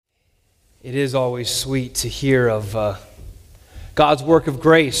It is always sweet to hear of God's work of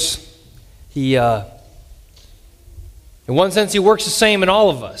grace. In one sense, He works the same in all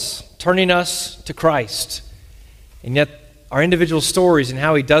of us, turning us to Christ. And yet, our individual stories and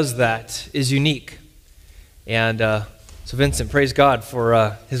how He does that is unique. And so, Vincent, praise God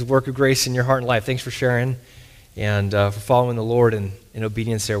for His work of grace in your heart and life. Thanks for sharing and for following the Lord in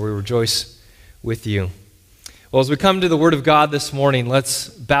obedience there. We rejoice with you. Well, as we come to the Word of God this morning, let's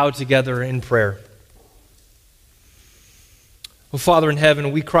bow together in prayer. Oh, Father in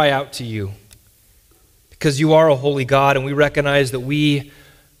heaven, we cry out to You because You are a holy God, and we recognize that we,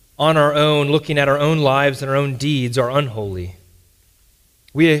 on our own, looking at our own lives and our own deeds, are unholy.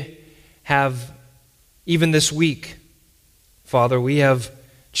 We have, even this week, Father, we have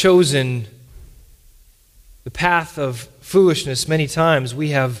chosen the path of foolishness many times. We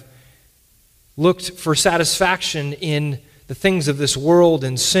have looked for satisfaction in the things of this world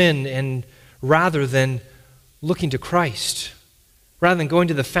and sin, and rather than looking to Christ, rather than going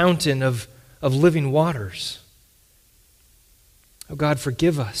to the fountain of living waters. Oh God,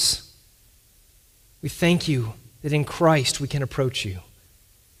 forgive us. We thank You that in Christ we can approach You.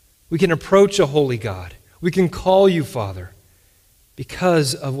 We can approach a holy God. We can call You Father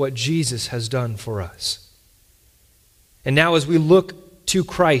because of what Jesus has done for us. And now as we look to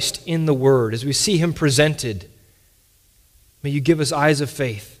Christ in the Word, as we see Him presented, may You give us eyes of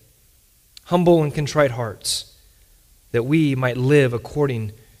faith, humble and contrite hearts, that we might live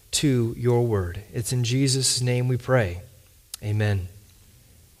according to Your Word. It's in Jesus' name we pray. Amen.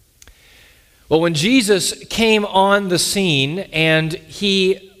 Well, when Jesus came on the scene and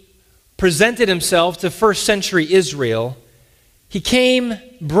He presented Himself to first century Israel, He came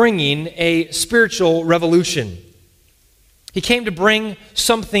bringing a spiritual revolution. He came to bring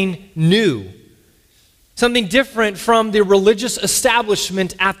something new, something different from the religious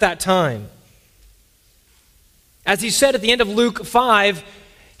establishment at that time. As He said at the end of Luke 5,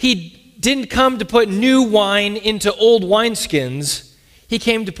 He didn't come to put new wine into old wineskins. He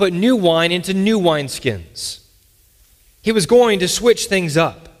came to put new wine into new wineskins. He was going to switch things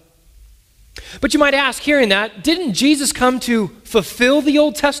up. But you might ask, hearing that, didn't Jesus come to fulfill the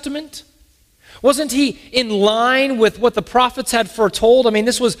Old Testament? Wasn't He in line with what the prophets had foretold? I mean,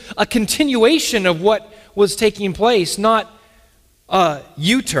 this was a continuation of what was taking place, not a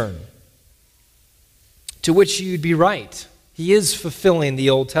U-turn. To which you'd be right. He is fulfilling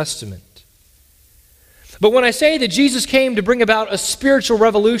the Old Testament. But when I say that Jesus came to bring about a spiritual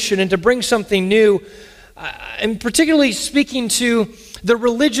revolution and to bring something new, I'm particularly speaking to the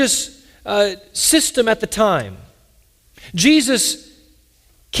religious system at the time. Jesus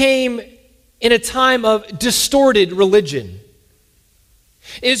came in a time of distorted religion.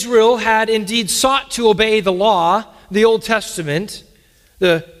 Israel had indeed sought to obey the law, the Old Testament,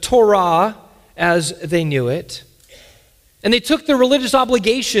 the Torah as they knew it. And they took their religious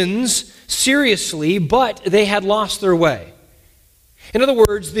obligations seriously, but they had lost their way. In other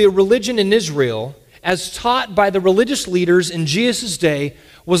words, the religion in Israel, as taught by the religious leaders in Jesus' day,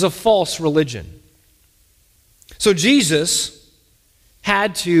 was a false religion. So Jesus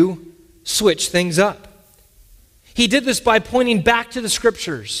had to switch things up. He did this by pointing back to the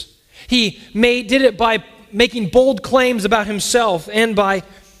Scriptures. He did it by making bold claims about Himself and by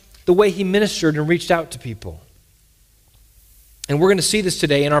the way He ministered and reached out to people. And we're going to see this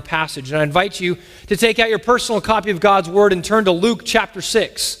today in our passage. And I invite you to take out your personal copy of God's Word and turn to Luke chapter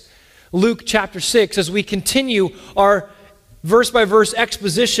 6. Luke chapter 6, as we continue our verse-by-verse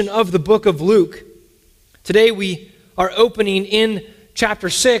exposition of the book of Luke. Today we are opening in chapter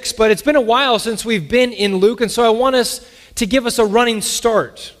 6, but it's been a while since we've been in Luke, and so I want us to give us a running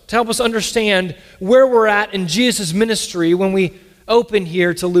start to help us understand where we're at in Jesus' ministry when we open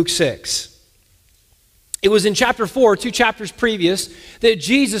here to Luke 6. It was in chapter 4, 2 chapters previous, that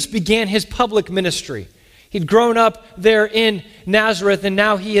Jesus began His public ministry. He'd grown up there in Nazareth, and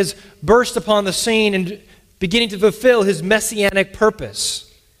now He has burst upon the scene and beginning to fulfill His messianic purpose.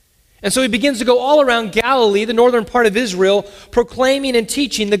 And so He begins to go all around Galilee, the northern part of Israel, proclaiming and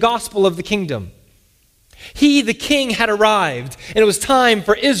teaching the gospel of the kingdom. He, the king, had arrived, and it was time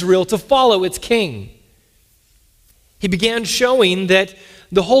for Israel to follow its king. He began showing that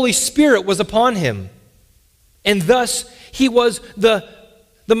the Holy Spirit was upon Him, and thus He was the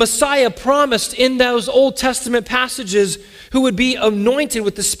Messiah promised in those Old Testament passages, who would be anointed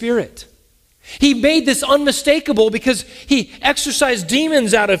with the Spirit. He made this unmistakable because He exorcised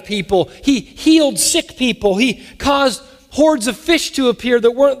demons out of people. He healed sick people. He caused hordes of fish to appear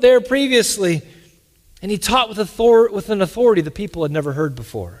that weren't there previously. And He taught with an authority the people had never heard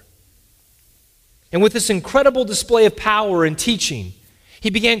before. And with this incredible display of power and teaching, He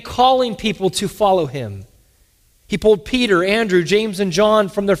began calling people to follow him. He pulled Peter, Andrew, James, and John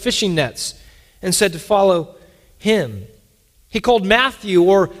from their fishing nets and said to follow him. He called Matthew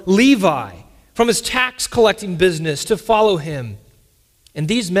or Levi from his tax collecting business to follow him. And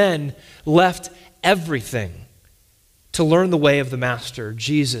these men left everything to learn the way of the Master,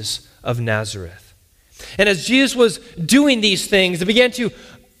 Jesus of Nazareth. And as Jesus was doing these things, he began to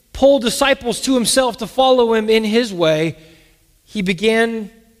pull disciples to himself to follow him in his way. He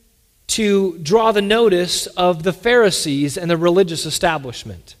began to draw the notice of the Pharisees and the religious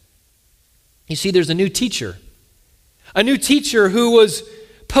establishment. You see, there's a new teacher who was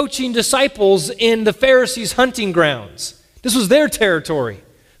poaching disciples in the Pharisees' hunting grounds. This was their territory.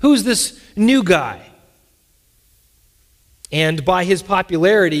 Who's this new guy? And by his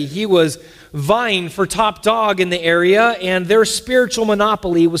popularity, he was vying for top dog in the area, and their spiritual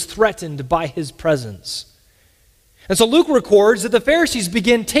monopoly was threatened by his presence. And so Luke records that the Pharisees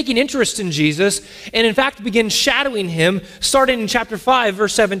begin taking interest in Jesus and in fact begin shadowing him starting in chapter 5,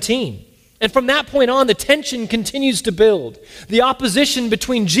 verse 17. And from that point on, the tension continues to build. The opposition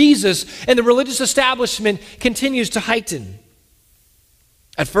between Jesus and the religious establishment continues to heighten.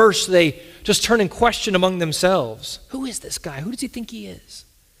 At first, they just turn and question among themselves. Who is this guy? Who does he think he is?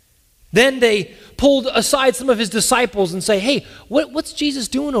 Then they pulled aside some of his disciples and say, hey, what's Jesus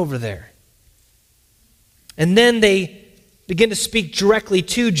doing over there? And then they begin to speak directly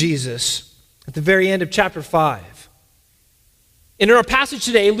to Jesus at the very end of chapter 5. And in our passage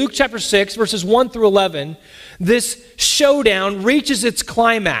today, Luke chapter 6, verses 1 through 11, this showdown reaches its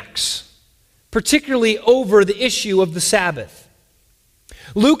climax, particularly over the issue of the Sabbath.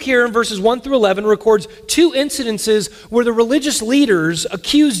 Luke here in verses 1 through 11 records two incidences where the religious leaders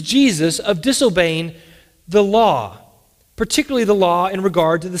accused Jesus of disobeying the law, particularly the law in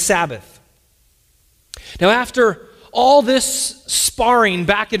regard to the Sabbath. Now, after all this sparring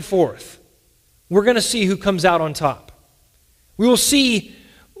back and forth, we're going to see who comes out on top. We will see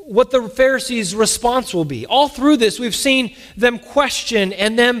what the Pharisees' response will be. All through this, we've seen them question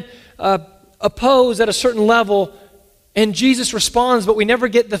and them oppose at a certain level, and Jesus responds, but we never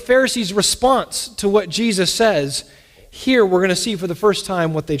get the Pharisees' response to what Jesus says. Here, we're going to see for the first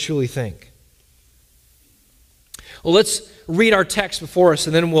time what they truly think. Well, let's read our text before us,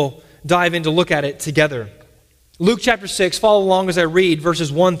 and then we'll dive in to look at it together. Luke chapter 6, follow along as I read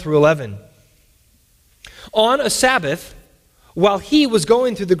verses 1 through 11. On a Sabbath, while he was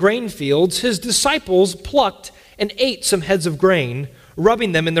going through the grain fields, his disciples plucked and ate some heads of grain,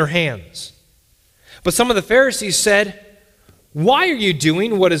 rubbing them in their hands. But some of the Pharisees said, "Why are you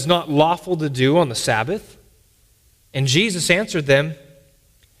doing what is not lawful to do on the Sabbath?" And Jesus answered them,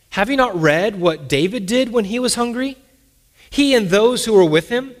 "Have you not read what David did when he was hungry? He and those who were with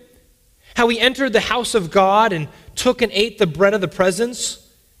him? How he entered the house of God and took and ate the bread of the presence,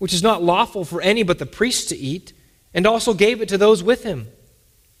 which is not lawful for any but the priests to eat, and also gave it to those with him.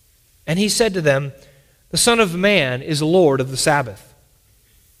 And he said to them, the Son of Man is Lord of the Sabbath."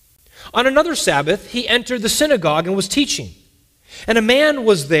 On another Sabbath, he entered the synagogue and was teaching. And a man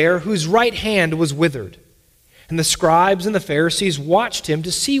was there whose right hand was withered. And the scribes and the Pharisees watched him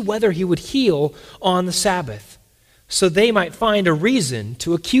to see whether he would heal on the Sabbath, so they might find a reason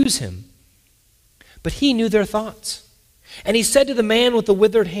to accuse him. But he knew their thoughts. And he said to the man with the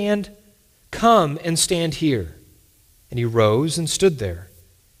withered hand, "Come and stand here." And he rose and stood there.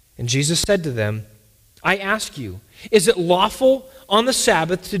 And Jesus said to them, "I ask you, is it lawful on the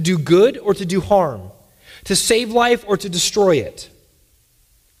Sabbath to do good or to do harm, to save life or to destroy it?"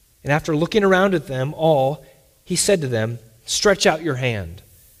 And after looking around at them all, he said to them, "Stretch out your hand."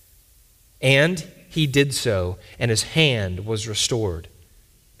 And he did so, and his hand was restored.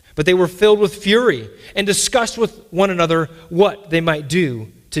 But they were filled with fury and discussed with one another what they might do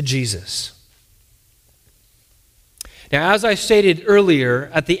to Jesus. Now, as I stated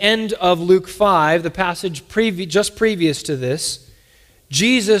earlier, at the end of Luke 5, the passage just previous to this,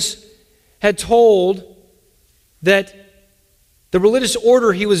 Jesus had told that the religious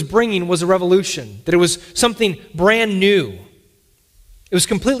order he was bringing was a revolution, that it was something brand new. It was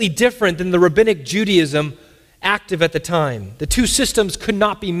completely different than the rabbinic Judaism active at the time. The two systems could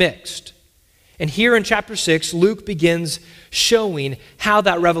not be mixed. And here in chapter 6, Luke begins showing how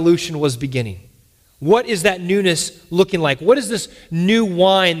that revolution was beginning. What is that newness looking like? What is this new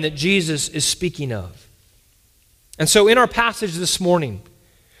wine that Jesus is speaking of? And so in our passage this morning,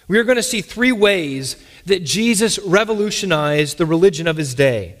 we are going to see three ways that Jesus revolutionized the religion of his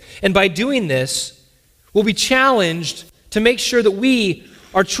day. And by doing this, we'll be challenged to make sure that we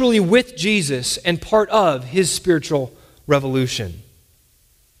are truly with Jesus and part of his spiritual revolution.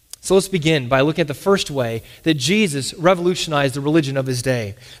 So let's begin by looking at the first way that Jesus revolutionized the religion of his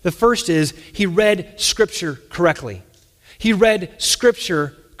day. The first is he read Scripture correctly. He read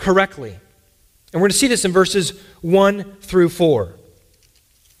Scripture correctly. And we're going to see this in verses 1 through 4.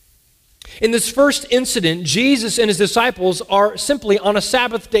 In this first incident, Jesus and his disciples are simply on a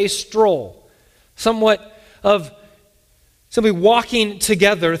Sabbath day stroll, somewhat of simply walking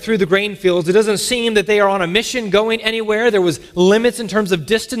together through the grain fields. It doesn't seem that they are on a mission going anywhere. There was limits in terms of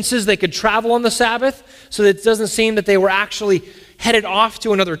distances they could travel on the Sabbath, so it doesn't seem that they were actually headed off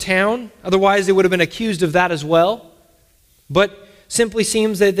to another town. Otherwise, they would have been accused of that as well. But simply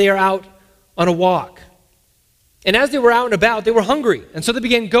seems that they are out on a walk. And as they were out and about, they were hungry. And so they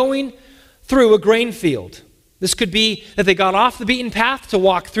began going through a grain field. This could be that they got off the beaten path to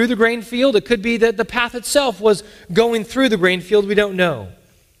walk through the grain field. It could be that the path itself was going through the grain field. We don't know.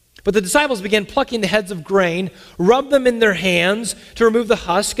 But the disciples began plucking the heads of grain, rubbed them in their hands to remove the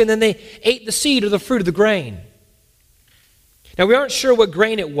husk, and then they ate the seed or the fruit of the grain. Now, we aren't sure what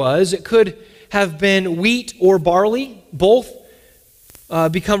grain it was. It could have been wheat or barley. Both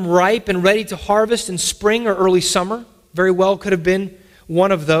become ripe and ready to harvest in spring or early summer. Very well could have been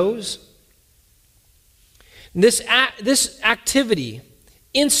one of those. This activity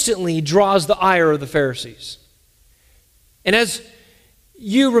instantly draws the ire of the Pharisees. And as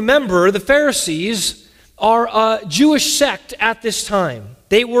you remember, the Pharisees are a Jewish sect at this time.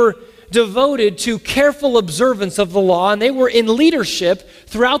 They were devoted to careful observance of the law, and they were in leadership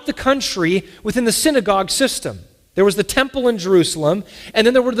throughout the country within the synagogue system. There was the temple in Jerusalem, and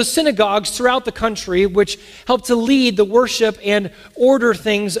then there were the synagogues throughout the country which helped to lead the worship and order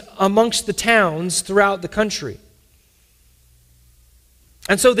things amongst the towns throughout the country.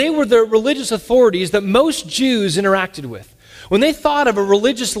 And so they were the religious authorities that most Jews interacted with. When they thought of a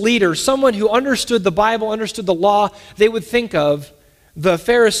religious leader, someone who understood the Bible, understood the law, they would think of the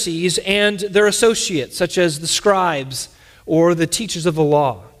Pharisees and their associates, such as the scribes or the teachers of the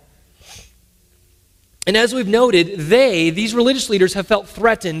law. And as we've noted, these religious leaders have felt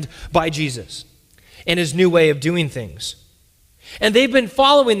threatened by Jesus and his new way of doing things. And they've been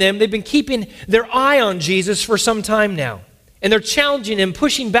following them. They've been keeping their eye on Jesus for some time now. And they're challenging him,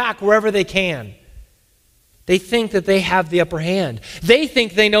 pushing back wherever they can. They think that they have the upper hand. They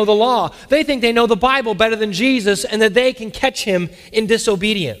think they know the law. They think they know the Bible better than Jesus, and that they can catch him in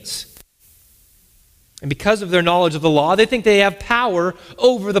disobedience. And because of their knowledge of the law, they think they have power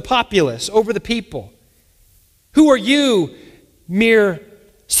over the populace, over the people. Who are you, mere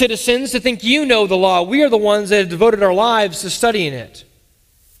citizens, to think you know the law? We are the ones that have devoted our lives to studying it.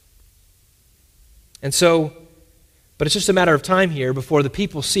 And so, but it's just a matter of time here before the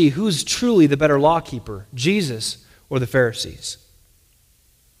people see who's truly the better lawkeeper, Jesus or the Pharisees.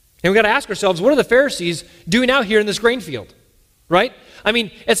 And we've got to ask ourselves, what are the Pharisees doing out here in this grain field? Right? I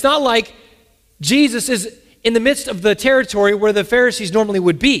mean, it's not like Jesus is in the midst of the territory where the Pharisees normally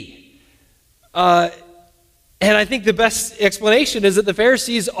would be. And I think the best explanation is that the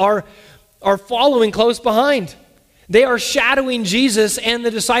Pharisees are following close behind. They are shadowing Jesus and the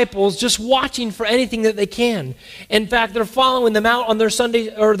disciples, just watching for anything that they can. In fact, they're following them out on their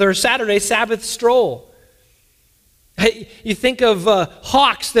Sunday or their Saturday Sabbath stroll. You think of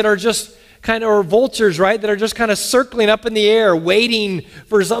hawks that are just kind of, or vultures, right, that are just kind of circling up in the air, waiting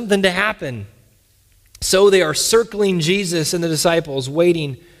for something to happen. So they are circling Jesus and the disciples,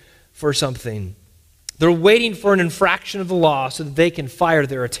 waiting for something. They're waiting for an infraction of the law so that they can fire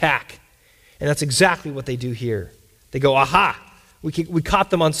their attack. And that's exactly what they do here. They go, aha, we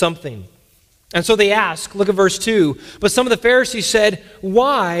caught them on something. And so they ask, look at verse 2, but some of the Pharisees said,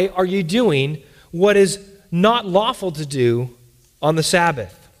 why are you doing what is not lawful to do on the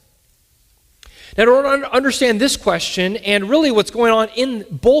Sabbath? Now, to understand this question and really what's going on in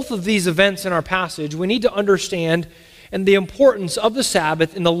both of these events in our passage, we need to understand and the importance of the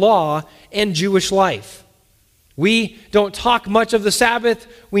Sabbath in the law and Jewish life. We don't talk much of the Sabbath.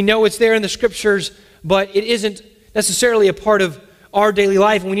 We know it's there in the Scriptures, but it isn't necessarily a part of our daily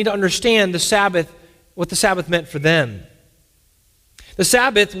life, and we need to understand the Sabbath, what the Sabbath meant for them. The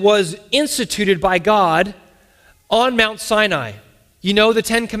Sabbath was instituted by God on Mount Sinai. You know the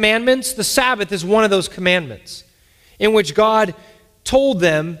 10 Commandments? The Sabbath is one of those commandments in which God told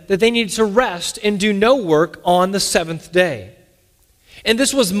them that they needed to rest and do no work on the seventh day. And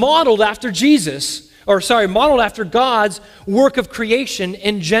this was modeled after modeled after God's work of creation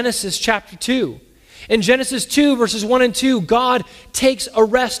in Genesis chapter 2. In Genesis 2, verses 1 and 2, God takes a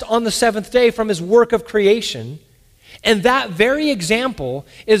rest on the seventh day from his work of creation, And that very example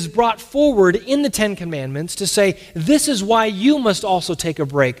is brought forward in the Ten Commandments to say, this is why you must also take a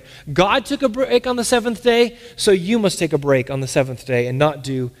break. God took a break on the seventh day, so you must take a break on the seventh day and not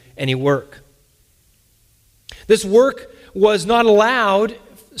do any work. This work was not allowed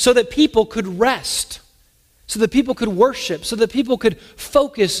so that people could rest, so that people could worship, so that people could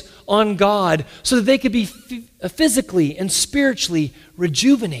focus on God, so that they could be physically and spiritually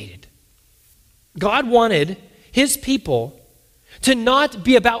rejuvenated. God wanted His people to not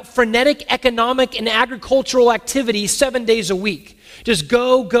be about frenetic economic and agricultural activity 7 days a week. Just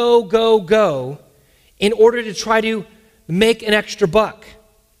go, go, go, go in order to try to make an extra buck.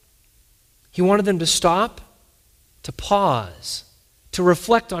 He wanted them to stop, to pause, to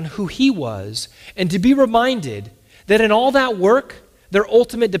reflect on who He was, and to be reminded that in all that work, their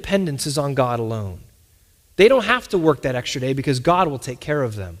ultimate dependence is on God alone. They don't have to work that extra day because God will take care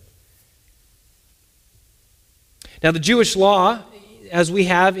of them. Now, the Jewish law, as we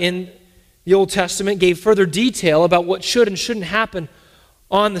have in the Old Testament, gave further detail about what should and shouldn't happen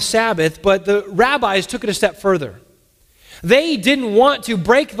on the Sabbath, but the rabbis took it a step further. They didn't want to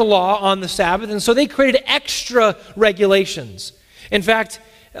break the law on the Sabbath, and so they created extra regulations. In fact,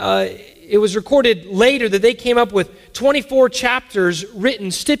 it was recorded later that they came up with 24 chapters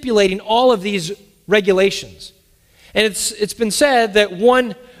written stipulating all of these regulations. And it's been said that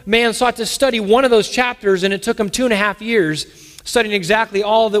one man sought to study one of those chapters, and it took him 2.5 years studying exactly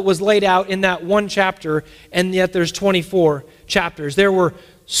all that was laid out in that one chapter, and yet there's 24 chapters. There were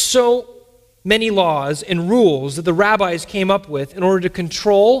so many laws and rules that the rabbis came up with in order to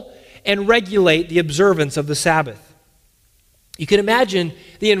control and regulate the observance of the Sabbath. You can imagine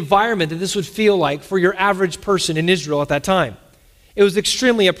the environment that this would feel like for your average person in Israel at that time. It was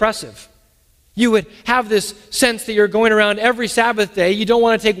extremely oppressive. You would have this sense that you're going around every Sabbath day. You don't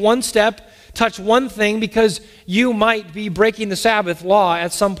want to take one step, touch one thing, because you might be breaking the Sabbath law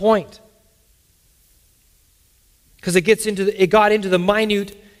at some point. Because it got into the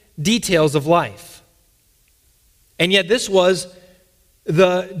minute details of life. And yet this was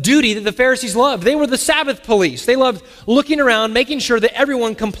the duty that the Pharisees loved. They were the Sabbath police. They loved looking around, making sure that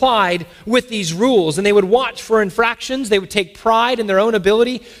everyone complied with these rules. And they would watch for infractions. They would take pride in their own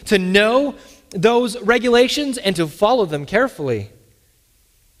ability to know those regulations and to follow them carefully.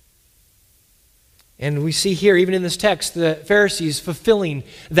 And we see here, even in this text, the Pharisees fulfilling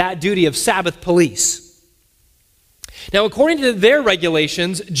that duty of Sabbath police. Now, according to their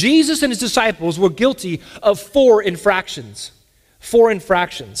regulations, Jesus and his disciples were guilty of 4 infractions. 4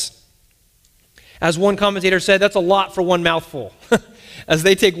 infractions. As one commentator said, that's a lot for one mouthful. As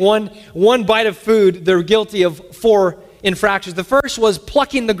they take one bite of food, they're guilty of 4 infractions. The first was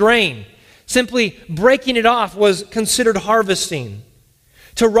plucking the grain. Simply breaking it off was considered harvesting.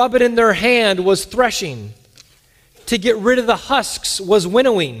 To rub it in their hand was threshing. To get rid of the husks was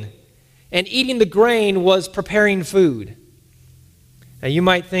winnowing. And eating the grain was preparing food. Now you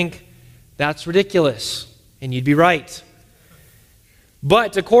might think, that's ridiculous. And you'd be right.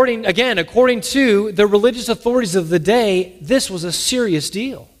 But according to the religious authorities of the day, this was a serious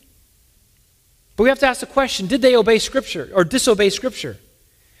deal. But we have to ask the question, did they obey Scripture or disobey Scripture?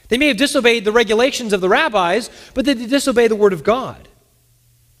 They may have disobeyed the regulations of the rabbis, but did they disobey the Word of God?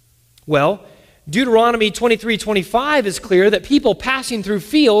 Well, Deuteronomy 23:25 is clear that people passing through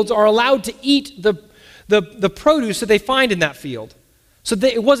fields are allowed to eat the produce that they find in that field. So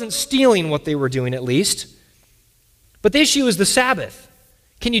it wasn't stealing what they were doing, at least. But the issue is the Sabbath.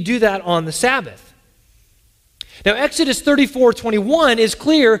 Can you do that on the Sabbath? Now, Exodus 34:21 is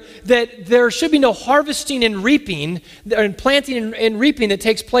clear that there should be no harvesting and reaping, and planting and reaping that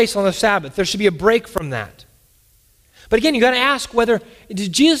takes place on the Sabbath. There should be a break from that. But again, you got to ask whether,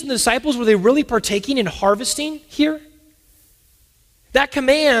 did Jesus and the disciples, were they really partaking in harvesting here? That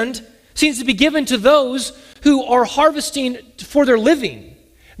command seems to be given to those who are harvesting for their living.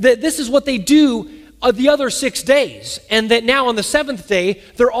 That this is what they do the other 6 days, and that now on the 7th day,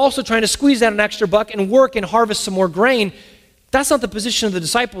 they're also trying to squeeze out an extra buck and work and harvest some more grain. That's not the position of the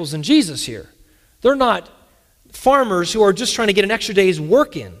disciples and Jesus here. They're not farmers who are just trying to get an extra day's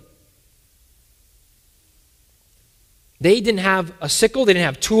work in. They didn't have a sickle, they didn't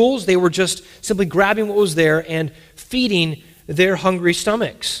have tools, they were just simply grabbing what was there and feeding their hungry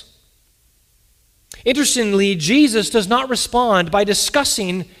stomachs. Interestingly, Jesus does not respond by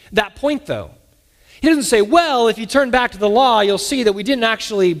discussing that point, though. He doesn't say, well, if you turn back to the law, you'll see that we didn't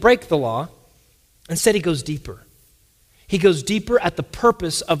actually break the law. Instead, he goes deeper. He goes deeper at the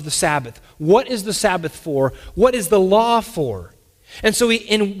purpose of the Sabbath. What is the Sabbath for? What is the law for? And so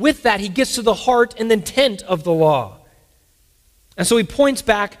with that, he gets to the heart and intent of the law. And so he points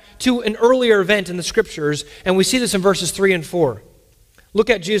back to an earlier event in the scriptures, and we see this in verses 3 and 4. Look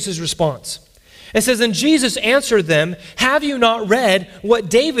at Jesus' response. It says, "And Jesus answered them, 'Have you not read what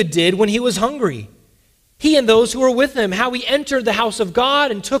David did when he was hungry? He and those who were with him, how he entered the house of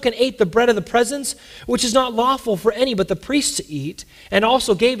God and took and ate the bread of the presence, which is not lawful for any but the priests to eat, and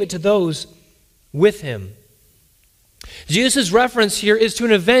also gave it to those with him.'" Jesus' reference here is to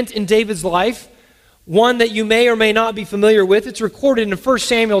an event in David's life, one that you may or may not be familiar with. It's recorded in 1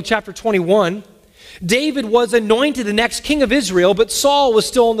 Samuel chapter 21. David was anointed the next king of Israel, but Saul was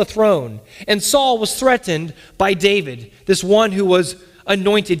still on the throne. And Saul was threatened by David, this one who was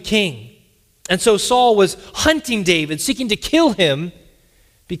anointed king. And so Saul was hunting David, seeking to kill him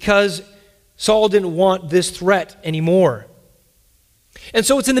because Saul didn't want this threat anymore. And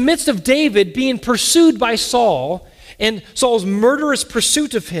so it's in the midst of David being pursued by Saul and Saul's murderous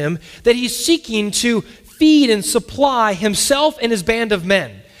pursuit of him that he's seeking to feed and supply himself and his band of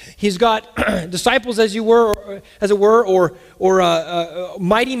men. He's got disciples, as it were, or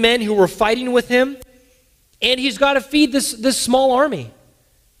mighty men who were fighting with him, and he's got to feed this small army.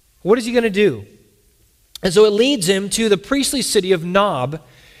 What is he going to do? And so it leads him to the priestly city of Nob,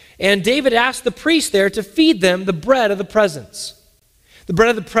 and David asked the priest there to feed them the bread of the presence. The bread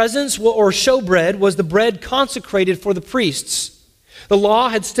of the presence, or showbread, was the bread consecrated for the priests. The law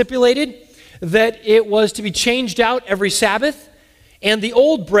had stipulated that it was to be changed out every Sabbath, and the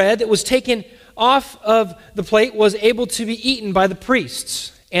old bread that was taken off of the plate was able to be eaten by the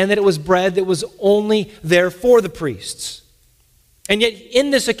priests, and that it was bread that was only there for the priests. And yet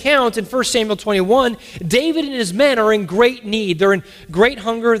in this account in 1 Samuel 21, David and his men are in great need. They're in great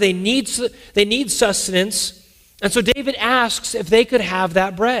hunger. They need sustenance. And so David asks if they could have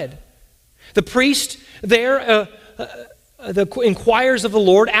that bread. The priest there inquires of the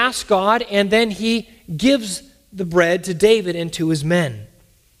Lord, asks God, and then he gives the bread to David and to his men.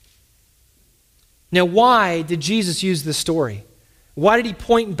 Now, why did Jesus use this story? Why did he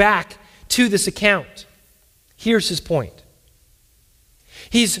point back to this account? Here's his point.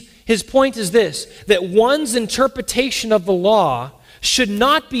 His point is this, that one's interpretation of the law should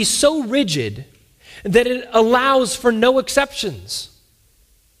not be so rigid that it allows for no exceptions.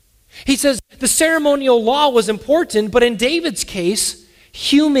 He says the ceremonial law was important, but in David's case,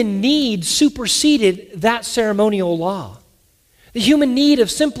 human need superseded that ceremonial law. The human need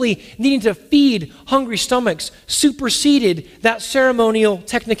of simply needing to feed hungry stomachs superseded that ceremonial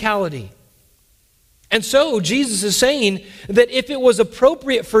technicality. And so Jesus is saying that if it was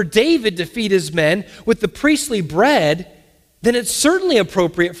appropriate for David to feed his men with the priestly bread, then it's certainly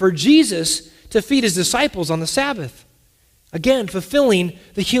appropriate for Jesus to feed his disciples on the Sabbath. Again, fulfilling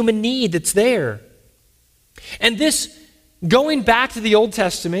the human need that's there. And this, going back to the Old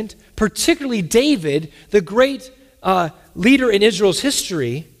Testament, particularly David, the great leader in Israel's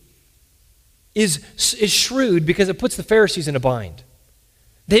history, is shrewd because it puts the Pharisees in a bind.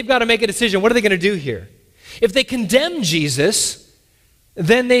 They've got to make a decision. What are they going to do here? If they condemn Jesus,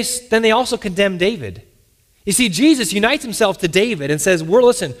 then they also condemn David. You see, Jesus unites himself to David and says,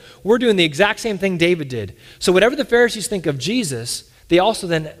 we're doing the exact same thing David did. So whatever the Pharisees think of Jesus, they also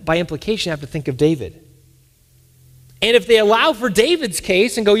then, by implication, have to think of David. And if they allow for David's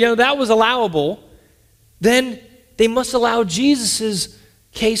case and go, that was allowable, then they must allow Jesus'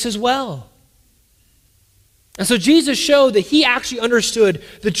 case as well. And so Jesus showed that he actually understood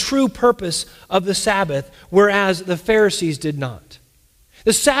the true purpose of the Sabbath, whereas the Pharisees did not.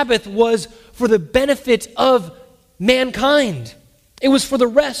 The Sabbath was for the benefit of mankind. It was for the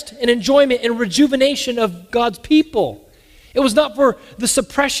rest and enjoyment and rejuvenation of God's people. It was not for the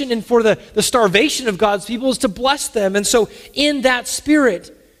suppression and for the starvation of God's people. It was to bless them. And so in that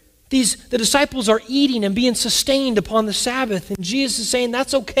spirit, the disciples are eating and being sustained upon the Sabbath. And Jesus is saying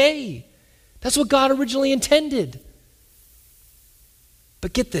that's okay. That's what God originally intended.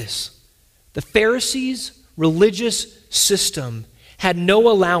 But get this. The Pharisees' religious system had no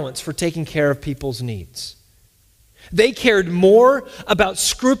allowance for taking care of people's needs. They cared more about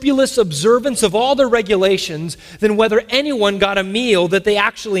scrupulous observance of all their regulations than whether anyone got a meal that they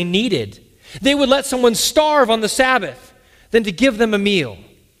actually needed. They would let someone starve on the Sabbath than to give them a meal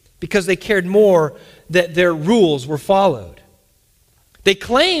because they cared more that their rules were followed. They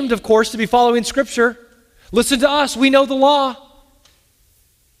claimed, of course, to be following Scripture. Listen to us, we know the law.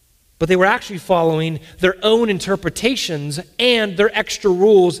 But they were actually following their own interpretations and their extra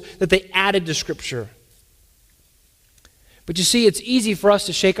rules that they added to Scripture. But you see, it's easy for us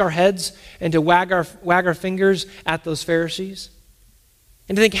to shake our heads and to wag our fingers at those Pharisees.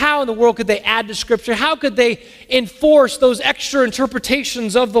 And to think, how in the world could they add to Scripture? How could they enforce those extra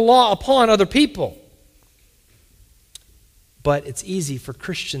interpretations of the law upon other people? but it's easy for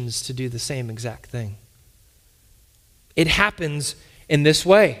Christians to do the same exact thing. It happens in this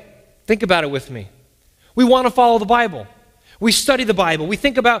way. Think about it with me. We want to follow the Bible. We study the Bible. We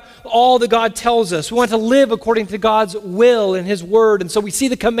think about all that God tells us. We want to live according to God's will and His Word. And so we see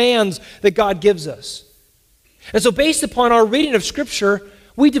the commands that God gives us. And so based upon our reading of Scripture,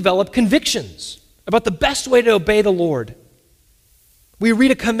 we develop convictions about the best way to obey the Lord. We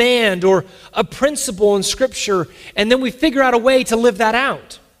read a command or a principle in Scripture, and then we figure out a way to live that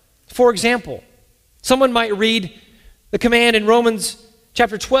out. For example, someone might read the command in Romans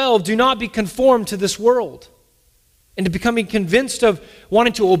chapter 12, do not be conformed to this world. And to becoming convinced of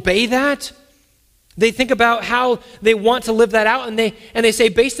wanting to obey that, they think about how they want to live that out, and they say,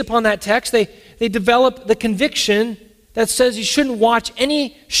 based upon that text, they develop the conviction that says you shouldn't watch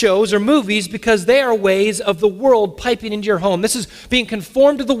any shows or movies because they are ways of the world piping into your home. This is being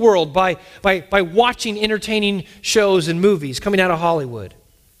conformed to the world by watching entertaining shows and movies coming out of Hollywood.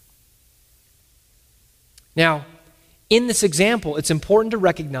 Now, in this example, it's important to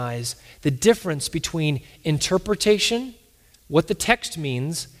recognize the difference between interpretation, what the text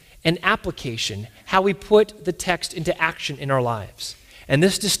means, and application, how we put the text into action in our lives. And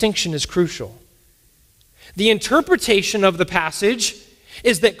this distinction is crucial. The interpretation of the passage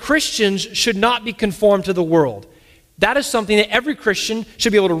is that Christians should not be conformed to the world. That is something that every Christian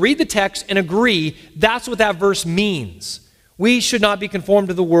should be able to read the text and agree that's what that verse means. We should not be conformed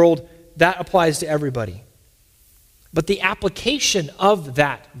to the world. That applies to everybody. But the application of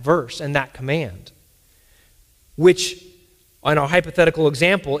that verse and that command, which in our hypothetical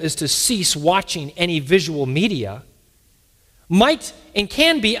example is to cease watching any visual media, might and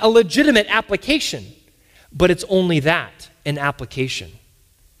can be a legitimate application, but it's only that, an application.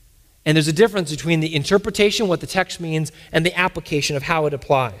 And there's a difference between the interpretation, what the text means, and the application of how it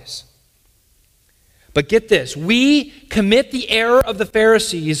applies. But get this, we commit the error of the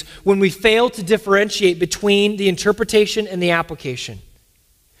Pharisees when we fail to differentiate between the interpretation and the application.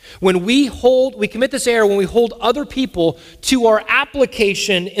 When we commit this error when we hold other people to our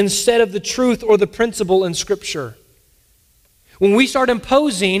application instead of the truth or the principle in Scripture. When we start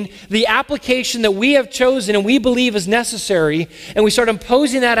imposing the application that we have chosen and we believe is necessary, and we start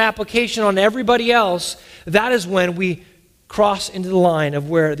imposing that application on everybody else, that is when we cross into the line of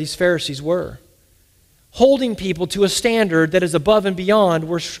where these Pharisees were. Holding people to a standard that is above and beyond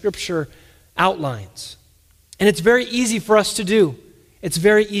where Scripture outlines. And it's very easy for us to do. It's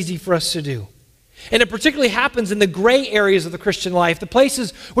very easy for us to do. And it particularly happens in the gray areas of the Christian life, the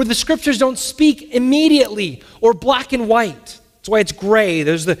places where the Scriptures don't speak immediately or black and white. That's why it's gray.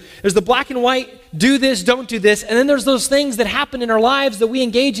 There's the black and white, do this, don't do this. And then there's those things that happen in our lives that we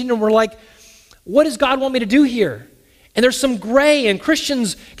engage in and we're like, what does God want me to do here? And there's some gray, and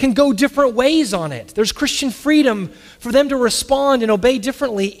Christians can go different ways on it. There's Christian freedom for them to respond and obey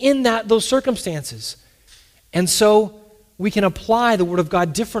differently in those circumstances. And so we can apply the Word of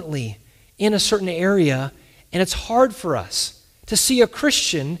God differently in a certain area, and it's hard for us to see a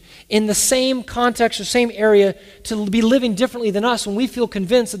Christian in the same context or same area to be living differently than us when we feel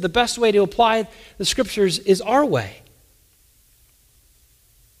convinced that the best way to apply the Scriptures is our way.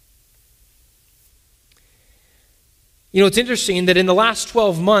 You know, it's interesting that in the last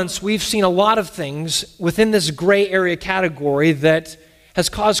 12 months, we've seen a lot of things within this gray area category that has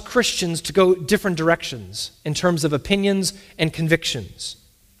caused Christians to go different directions in terms of opinions and convictions.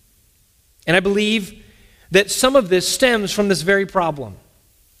 And I believe that some of this stems from this very problem.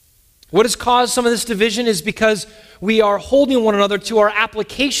 What has caused some of this division is because we are holding one another to our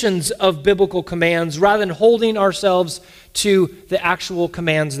applications of biblical commands rather than holding ourselves to the actual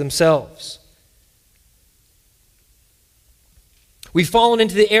commands themselves. We've fallen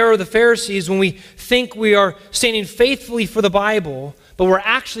into the error of the Pharisees when we think we are standing faithfully for the Bible, but we're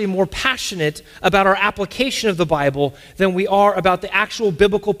actually more passionate about our application of the Bible than we are about the actual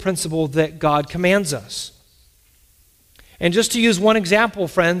biblical principle that God commands us. And just to use one example,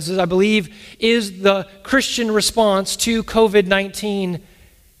 friends, I believe is the Christian response to COVID-19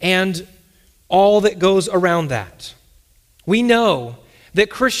 and all that goes around that. We know that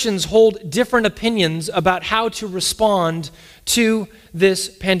Christians hold different opinions about how to respond to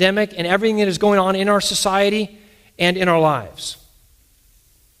this pandemic and everything that is going on in our society and in our lives.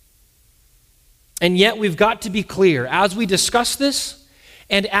 And yet we've got to be clear as we discuss this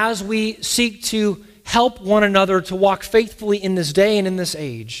and as we seek to help one another to walk faithfully in this day and in this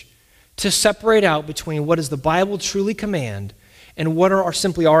age, to separate out between what does the Bible truly command and what are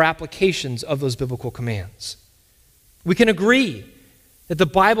simply our applications of those biblical commands. We can agree that the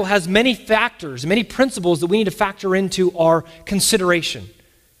Bible has many factors, many principles that we need to factor into our consideration.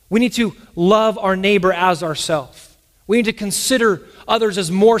 We need to love our neighbor as ourselves. We need to consider others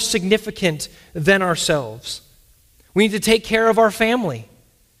as more significant than ourselves. We need to take care of our family.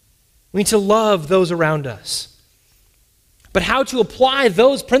 We need to love those around us. But how to apply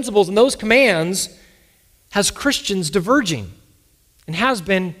those principles and those commands has Christians diverging, and has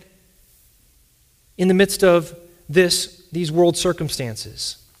been in the midst of these world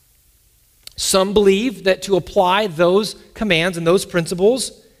circumstances. Some believe that to apply those commands and those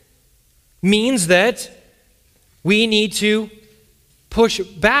principles means that we need to push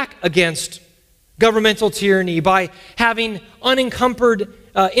back against governmental tyranny by having unencumbered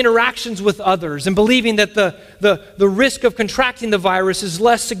interactions with others, and believing that the risk of contracting the virus is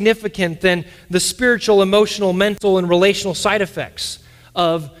less significant than the spiritual, emotional, mental, and relational side effects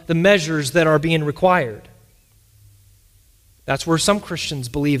of the measures that are being required. That's where some Christians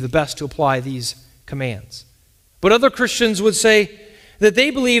believe the best to apply these commands. But other Christians would say that they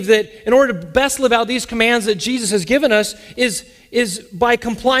believe that in order to best live out these commands that Jesus has given us is by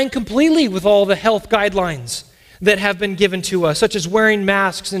complying completely with all the health guidelines that have been given to us, such as wearing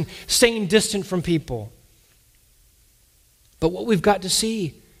masks and staying distant from people. But what we've got to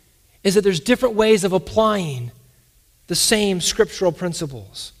see is that there's different ways of applying the same scriptural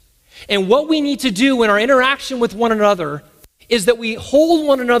principles. And what we need to do in our interaction with one another is that we hold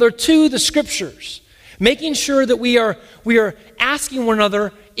one another to the scriptures, making sure that we are asking one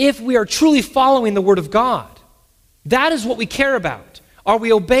another if we are truly following the Word of God. That is what we care about. Are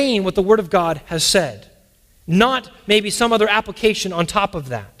we obeying what the Word of God has said? Not maybe some other application on top of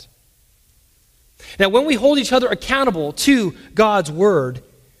that. Now, when we hold each other accountable to God's Word,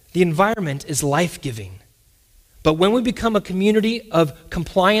 the environment is life-giving. But when we become a community of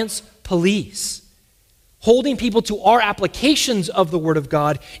compliance police, holding people to our applications of the Word of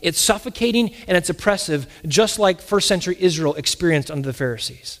God, it's suffocating and it's oppressive, just like first century Israel experienced under the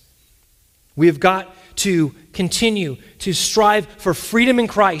Pharisees. We have got to continue to strive for freedom in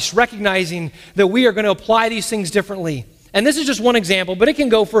Christ, recognizing that we are going to apply these things differently. And this is just one example, but it can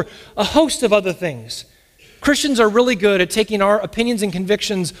go for a host of other things. Christians are really good at taking our opinions and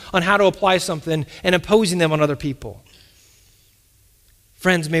convictions on how to apply something and imposing them on other people.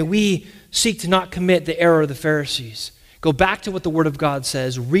 Friends, may we seek to not commit the error of the Pharisees. Go back to what the Word of God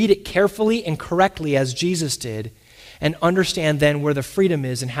says, read it carefully and correctly as Jesus did, and understand then where the freedom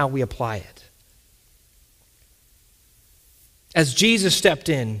is and how we apply it. As Jesus stepped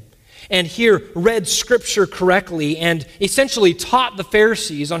in and here read Scripture correctly and essentially taught the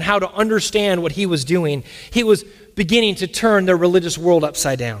Pharisees on how to understand what he was doing, he was beginning to turn their religious world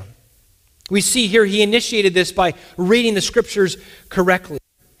upside down. We see here he initiated this by reading the Scriptures correctly.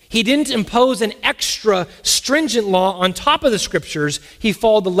 He didn't impose an extra stringent law on top of the Scriptures. He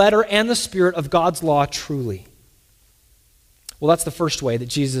followed the letter and the spirit of God's law truly. Well, that's the first way that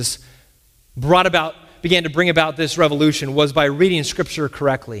Jesus began to bring about this revolution, was by reading Scripture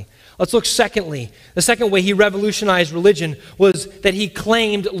correctly. Let's look secondly. The second way he revolutionized religion was that he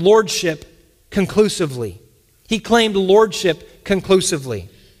claimed lordship conclusively. He claimed lordship conclusively.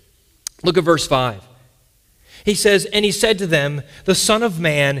 Look at verse 5. He says, "And he said to them, the Son of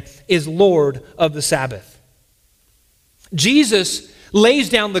Man is Lord of the Sabbath." Jesus lays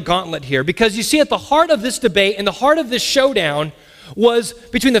down the gauntlet here, because you see, at the heart of this debate and the heart of this showdown was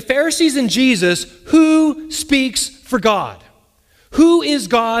between the Pharisees and Jesus, who speaks for God? Who is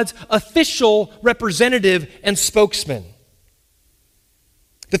God's official representative and spokesman?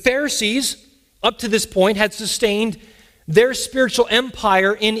 The Pharisees, up to this point, had sustained their spiritual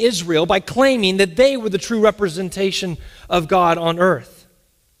empire in Israel by claiming that they were the true representation of God on earth.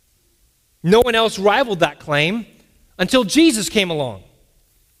 No one else rivaled that claim until Jesus came along.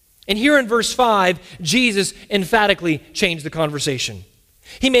 And here in verse 5, Jesus emphatically changed the conversation.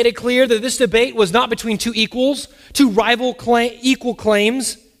 He made it clear that this debate was not between two equals, two equal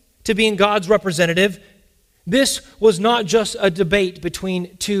claims to being God's representative. This was not just a debate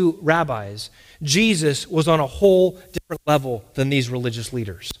between two rabbis. Jesus was on a whole different level than these religious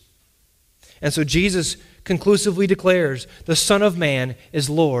leaders. And so Jesus conclusively declares, the Son of Man is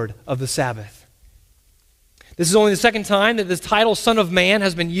Lord of the Sabbath. This is only the second time that this title, Son of Man,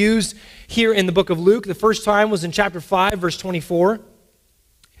 has been used here in the book of Luke. The first time was in chapter 5, verse 24.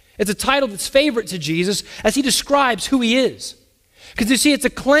 It's a title that's favorite to Jesus as he describes who he is. Because you see, it's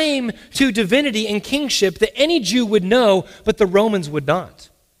a claim to divinity and kingship that any Jew would know, but the Romans would not.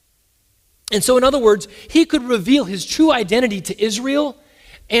 And so, in other words, he could reveal his true identity to Israel,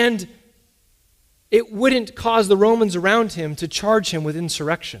 and it wouldn't cause the Romans around him to charge him with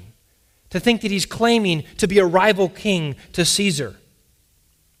insurrection, to think that he's claiming to be a rival king to Caesar.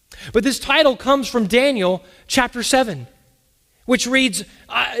 But this title comes from Daniel chapter 7, which reads,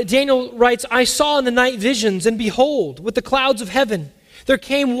 Daniel writes, I saw in the night visions, and behold, with the clouds of heaven, there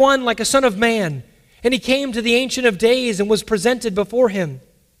came one like a son of man. And he came to the Ancient of Days and was presented before him.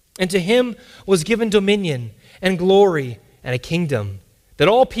 And to him was given dominion and glory and a kingdom, that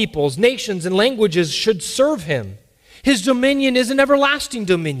all peoples, nations, and languages should serve him. His dominion is an everlasting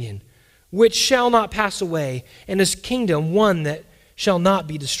dominion, which shall not pass away, and his kingdom one that shall not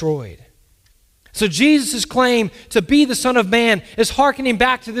be destroyed. So Jesus' claim to be the Son of Man is hearkening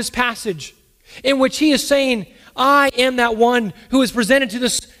back to this passage in which he is saying, I am that one who is presented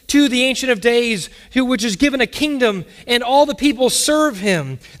to the Ancient of Days, which is given a kingdom, and all the people serve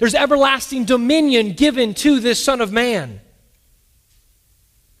him. There's everlasting dominion given to this Son of Man.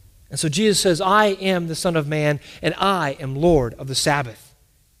 And so Jesus says, I am the Son of Man, and I am Lord of the Sabbath.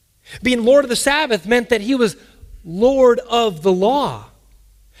 Being Lord of the Sabbath meant that he was Lord of the law.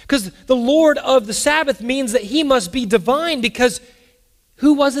 Because the Lord of the Sabbath means that he must be divine, because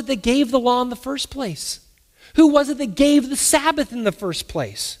who was it that gave the law in the first place? Who was it that gave the Sabbath in the first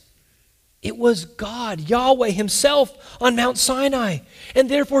place? It was God, Yahweh himself on Mount Sinai. And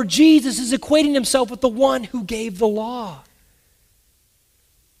therefore Jesus is equating himself with the one who gave the law.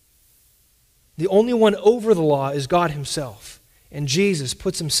 The only one over the law is God himself. And Jesus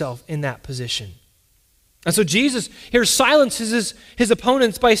puts himself in that position. And so Jesus here silences his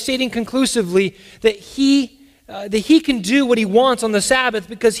opponents by stating conclusively that he can do what he wants on the Sabbath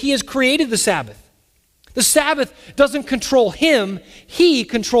because he has created the Sabbath. The Sabbath doesn't control him, he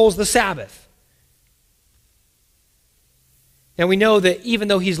controls the Sabbath. Now we know that even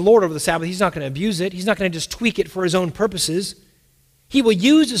though he's Lord over the Sabbath, he's not going to abuse it. He's not going to just tweak it for his own purposes. He will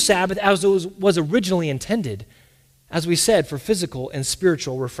use the Sabbath as it was originally intended, as we said, for physical and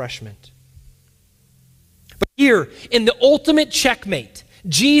spiritual refreshment. But here, in the ultimate checkmate,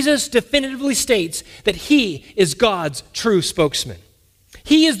 Jesus definitively states that he is God's true spokesman.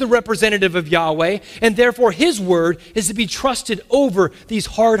 He is the representative of Yahweh, and therefore his word is to be trusted over these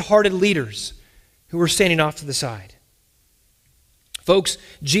hard-hearted leaders who are standing off to the side. Folks,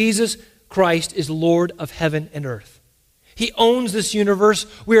 Jesus Christ is Lord of heaven and earth. He owns this universe.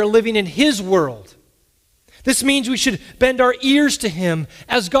 We are living in his world. This means we should bend our ears to him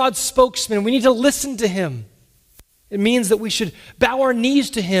as God's spokesman. We need to listen to him. It means that we should bow our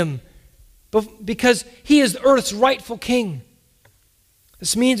knees to him because he is the earth's rightful king.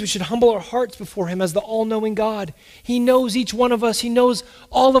 This means we should humble our hearts before him as the all-knowing God. He knows each one of us. He knows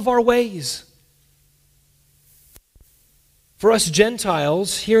all of our ways. For us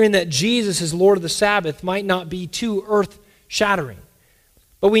Gentiles, hearing that Jesus is Lord of the Sabbath might not be too earth-shattering.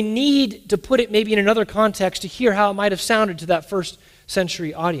 But we need to put it maybe in another context to hear how it might have sounded to that first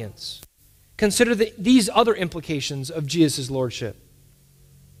century audience. Consider these other implications of Jesus' lordship.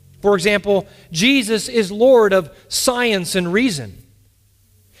 For example, Jesus is Lord of science and reason.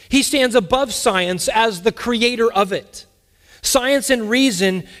 He stands above science as the creator of it. Science and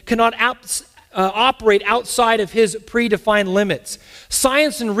reason cannot operate outside of his predefined limits.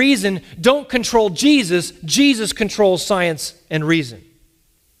 Science and reason don't control Jesus. Jesus controls science and reason.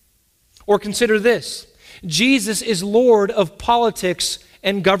 Or consider this. Jesus is Lord of politics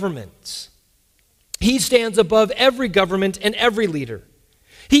and governments. He stands above every government and every leader.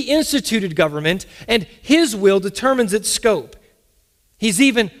 He instituted government, and his will determines its scope. He's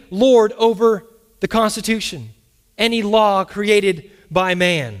even Lord over the Constitution, any law created by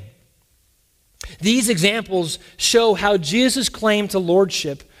man. These examples show how Jesus' claim to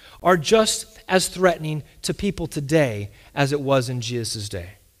lordship are just as threatening to people today as it was in Jesus'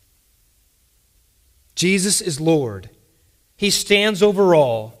 day. Jesus is Lord. He stands over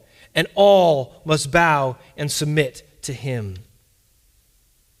all, and all must bow and submit to him.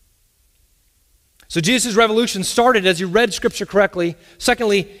 So Jesus' revolution started as he read Scripture correctly.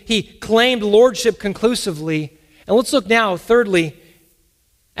 Secondly, he claimed lordship conclusively. And let's look now, thirdly,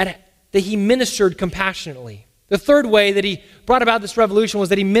 at that he ministered compassionately. The third way that he brought about this revolution was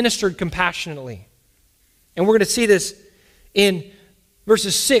that he ministered compassionately. And we're going to see this in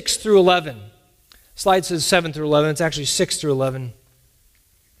verses 6 through 11. Slide says 7 through 11. It's actually 6 through 11.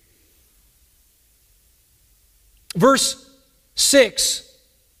 Verse 6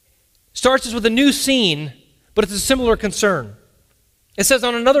 starts us with a new scene, but it's a similar concern. It says,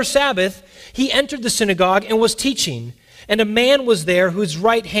 on another Sabbath, he entered the synagogue and was teaching, and a man was there whose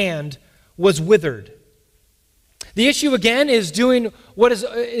right hand was withered. The issue again is the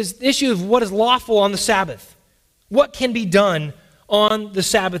issue of what is lawful on the Sabbath. What can be done on the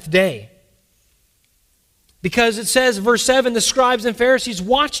Sabbath day? Because it says, verse 7, the scribes and Pharisees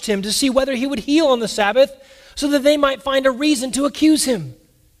watched him to see whether he would heal on the Sabbath so that they might find a reason to accuse him.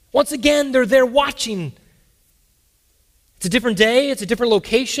 Once again, they're there watching It's a different day, it's a different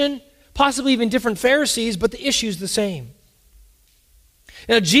location, possibly even different Pharisees, but the issue is the same.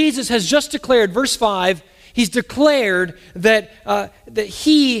 Now, Jesus has just declared, verse 5, he's declared that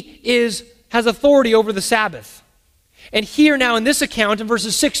he has authority over the Sabbath. And here now in this account, in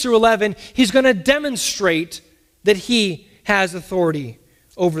verses 6 through 11, he's going to demonstrate that he has authority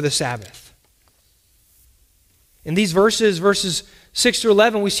over the Sabbath. In these verses 6 through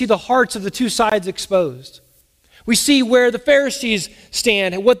 11, we see the hearts of the two sides exposed. We see where the Pharisees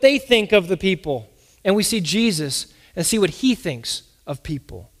stand and what they think of the people. And we see Jesus and see what he thinks of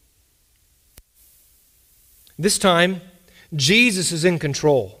people. This time, Jesus is in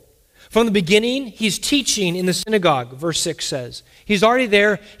control. From the beginning, he's teaching in the synagogue, verse 6 says. He's already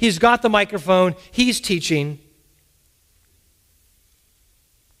there. He's got the microphone. He's teaching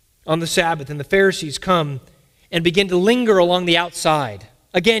on the Sabbath. And the Pharisees come and begin to linger along the outside.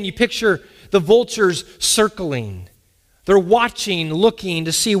 Again, you picture the vultures circling. They're watching, looking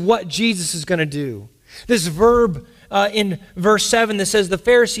to see what Jesus is going to do. This verb in verse 7 that says the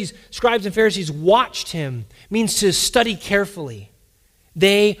Pharisees, scribes and Pharisees watched him means to study carefully.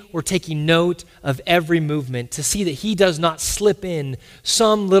 They were taking note of every movement to see that he does not slip in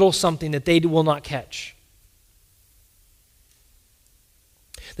some little something that they will not catch.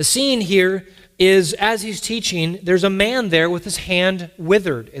 The scene here is, as he's teaching, there's a man there with his hand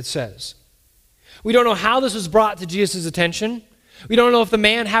withered, it says. We don't know how this was brought to Jesus' attention. We don't know if the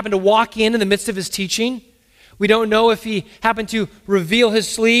man happened to walk in the midst of his teaching. We don't know if he happened to reveal his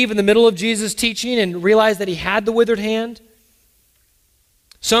sleeve in the middle of Jesus' teaching and realize that he had the withered hand.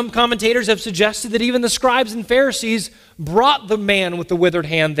 Some commentators have suggested that even the scribes and Pharisees brought the man with the withered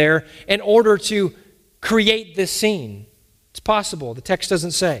hand there in order to create this scene. It's possible. The text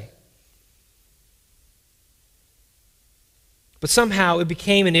doesn't say. But somehow it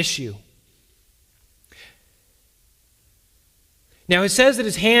became an issue. Now it says that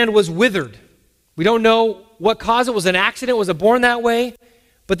his hand was withered. We don't know what caused it. Was an accident? Was it born that way?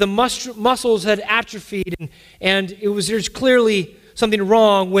 But the muscles had atrophied and there's clearly something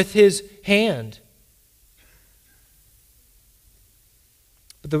wrong with his hand.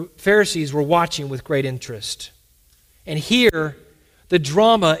 But the Pharisees were watching with great interest. And here, the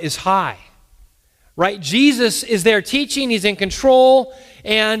drama is high. Right? Jesus is there teaching, he's in control,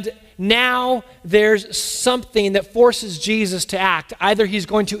 and now there's something that forces Jesus to act. Either he's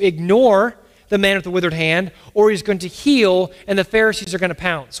going to ignore the man with the withered hand, or he's going to heal, and the Pharisees are going to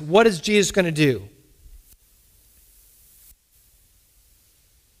pounce. What is Jesus going to do?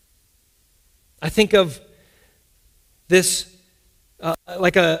 I think of this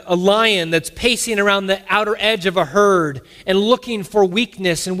like a lion that's pacing around the outer edge of a herd and looking for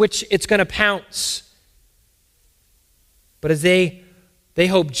weakness in which it's going to pounce. But as they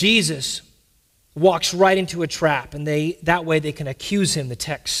hope, Jesus walks right into a trap, and that way they can accuse him, the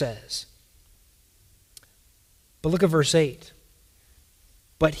text says. But look at verse 8.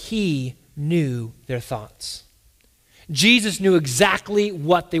 But he knew their thoughts. Jesus knew exactly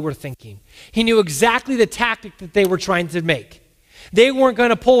what they were thinking. He knew exactly the tactic that they were trying to make. They weren't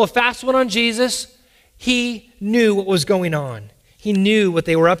going to pull a fast one on Jesus. He knew what was going on. He knew what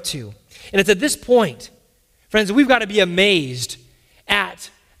they were up to. And it's at this point, friends, we've got to be amazed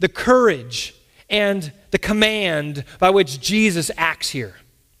at the courage and the command by which Jesus acts here.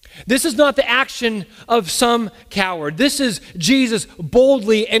 This is not the action of some coward. This is Jesus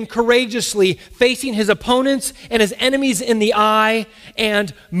boldly and courageously facing his opponents and his enemies in the eye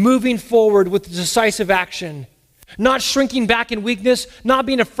and moving forward with decisive action. Not shrinking back in weakness, not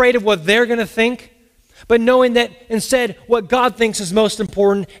being afraid of what they're going to think, but knowing that instead what God thinks is most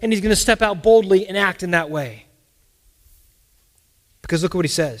important, and he's going to step out boldly and act in that way. Because look what he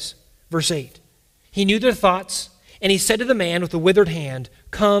says, verse 8. He knew their thoughts, and he said to the man with the withered hand,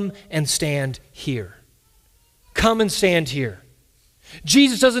 "Come and stand here." Come and stand here.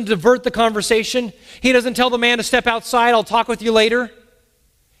 Jesus doesn't divert the conversation. He doesn't tell the man to step outside, I'll talk with you later.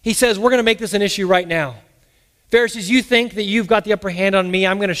 He says, we're going to make this an issue right now. Pharisees, you think that you've got the upper hand on me.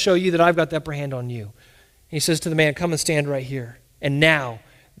 I'm going to show you that I've got the upper hand on you. He says to the man, come and stand right here. And now,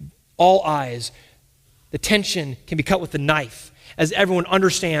 all eyes, the tension can be cut with the knife as everyone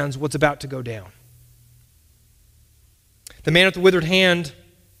understands what's about to go down. The man with the withered hand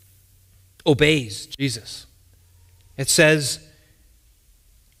obeys Jesus. It says,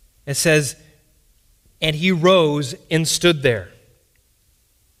 and he rose and stood there.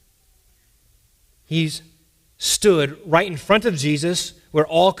 He's stood right in front of Jesus where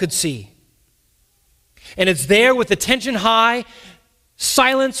all could see. And it's there with the tension high,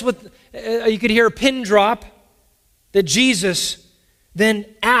 silence with, you could hear a pin drop, that Jesus then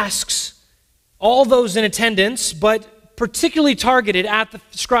asks all those in attendance, but particularly targeted at the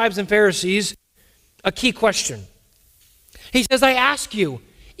scribes and Pharisees a key question. He says, I ask you,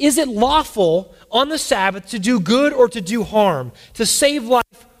 is it lawful on the Sabbath to do good or to do harm, to save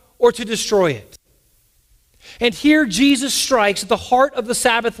life or to destroy it? And here Jesus strikes at the heart of the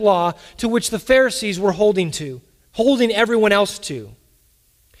Sabbath law to which the Pharisees were holding everyone else to.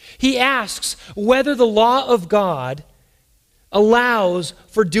 He asks whether the law of God allows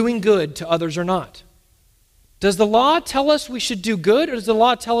for doing good to others or not. Does the law tell us we should do good, or does the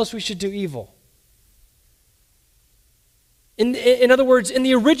law tell us we should do evil? In other words, in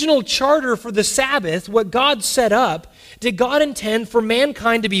the original charter for the Sabbath, what God set up, did God intend for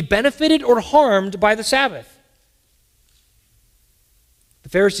mankind to be benefited or harmed by the Sabbath? The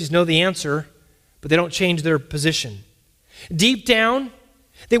Pharisees know the answer, but they don't change their position. Deep down,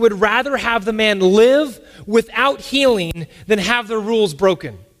 they would rather have the man live without healing than have their rules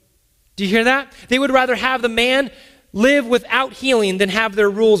broken. Do you hear that? They would rather have the man live without healing than have their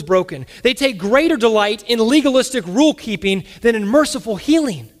rules broken. They take greater delight in legalistic rule keeping than in merciful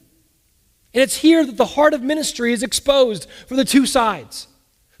healing. And it's here that the heart of ministry is exposed for the two sides.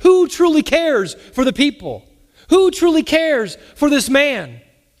 Who truly cares for the people? Who truly cares for this man?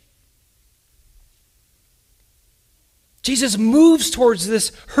 Jesus moves towards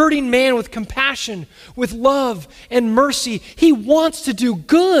this hurting man with compassion, with love and mercy. He wants to do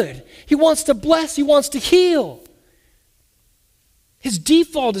good. He wants to bless. He wants to heal. His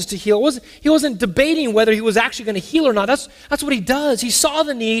default is to heal. He wasn't debating whether he was actually going to heal or not. That's what he does. He saw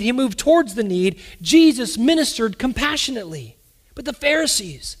the need. He moved towards the need. Jesus ministered compassionately. But the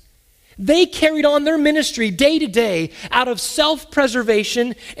Pharisees, they carried on their ministry day to day out of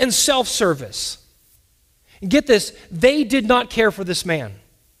self-preservation and self-service. And get this, they did not care for this man.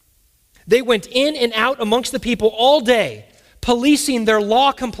 They went in and out amongst the people all day, policing their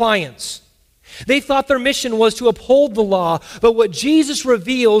law compliance. They thought their mission was to uphold the law, but what Jesus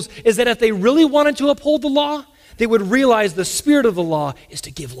reveals is that if they really wanted to uphold the law, they would realize the spirit of the law is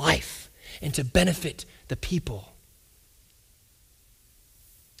to give life and to benefit the people.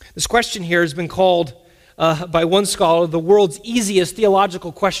 This question here has been called by one scholar the world's easiest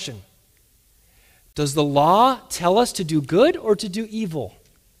theological question. Does the law tell us to do good or to do evil?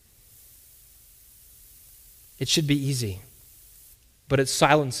 It should be easy, but it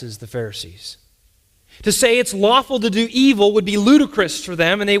silences the Pharisees. To say it's lawful to do evil would be ludicrous for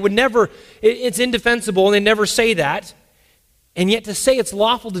them, and they would never, it's indefensible, and they never say that. And yet to say it's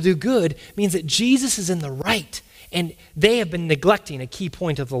lawful to do good means that Jesus is in the right, and they have been neglecting a key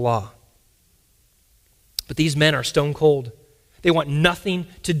point of the law. But these men are stone cold. They want nothing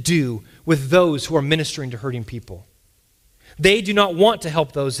to do with those who are ministering to hurting people. They do not want to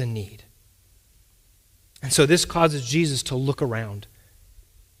help those in need. And so this causes Jesus to look around.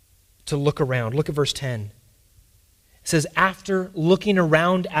 Look at verse 10. It says, after looking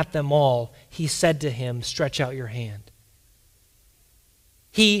around at them all, he said to him, stretch out your hand.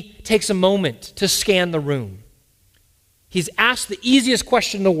 He takes a moment to scan the room. He's asked the easiest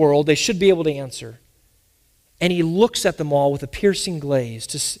question in the world they should be able to answer. And he looks at them all with a piercing gaze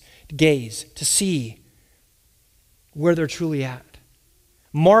to see where they're truly at.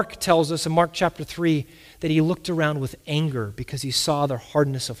 Mark tells us in Mark chapter 3 that he looked around with anger because he saw their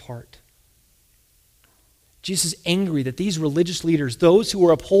hardness of heart. Jesus is angry that these religious leaders, those who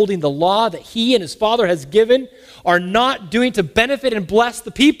are upholding the law that he and his Father has given, are not doing to benefit and bless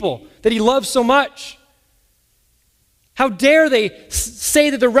the people that he loves so much. How dare they say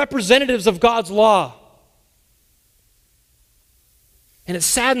that they're representatives of God's law? And it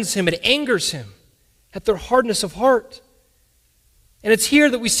saddens him, it angers him at their hardness of heart. And it's here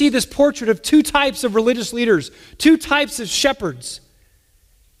that we see this portrait of two types of religious leaders, two types of shepherds.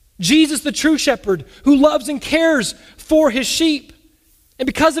 Jesus, the true shepherd, who loves and cares for his sheep. And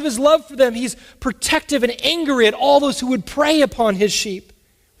because of his love for them, he's protective and angry at all those who would prey upon his sheep,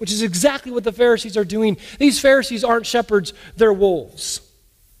 which is exactly what the Pharisees are doing. These Pharisees aren't shepherds, they're wolves.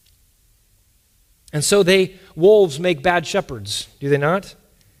 And so wolves make bad shepherds, do they not?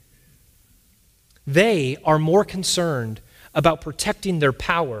 They are more concerned about protecting their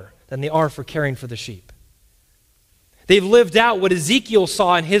power than they are for caring for the sheep. They've lived out what Ezekiel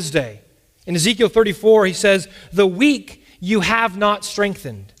saw in his day. In Ezekiel 34, he says, the weak you have not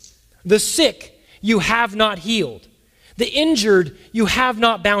strengthened. The sick you have not healed. The injured you have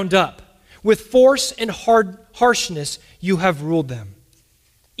not bound up. With force and harshness you have ruled them.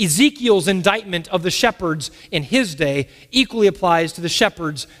 Ezekiel's indictment of the shepherds in his day equally applies to the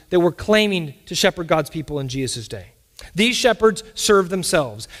shepherds that were claiming to shepherd God's people in Jesus' day. These shepherds served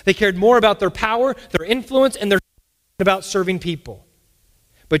themselves. They cared more about their power, their influence, and their about serving people.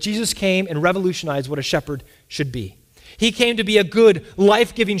 But Jesus came and revolutionized what a shepherd should be. He came to be a good,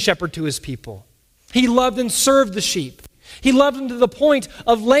 life-giving shepherd to his people. He loved and served the sheep. He loved them to the point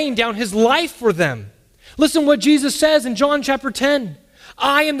of laying down his life for them. Listen what Jesus says in John chapter 10.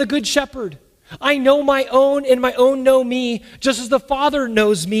 I am the good shepherd. I know my own, and my own know me, just as the Father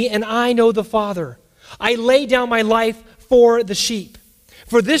knows me, and I know the Father. I lay down my life for the sheep.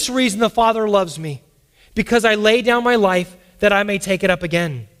 For this reason the Father loves me, because I lay down my life that I may take it up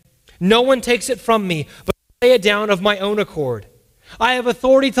again. No one takes it from me, but I lay it down of my own accord. I have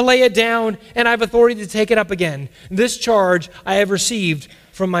authority to lay it down, and I have authority to take it up again. This charge I have received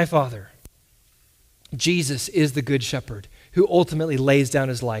from my Father. Jesus is the good shepherd who ultimately lays down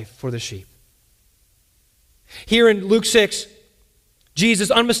his life for the sheep. Here in Luke 6,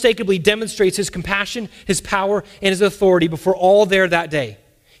 Jesus unmistakably demonstrates his compassion, his power, and his authority before all there that day.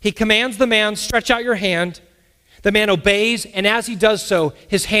 He commands the man, stretch out your hand. The man obeys, and as he does so,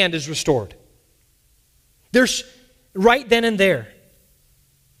 his hand is restored. There's right then and there,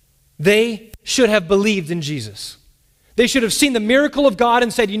 they should have believed in Jesus. They should have seen the miracle of God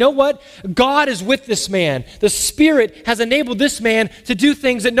and said, you know what? God is with this man. The Spirit has enabled this man to do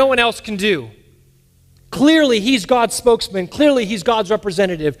things that no one else can do. Clearly, he's God's spokesman. Clearly, he's God's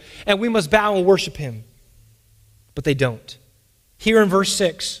representative, and we must bow and worship him. But they don't. Here in verse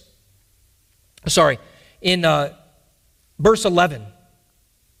 11,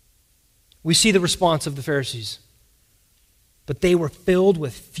 we see the response of the Pharisees. But they were filled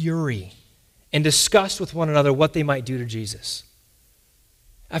with fury and discussed with one another what they might do to Jesus.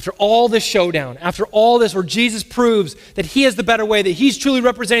 After all this showdown, after all this where Jesus proves that he is the better way, that he's truly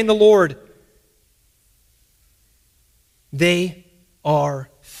representing the Lord, they are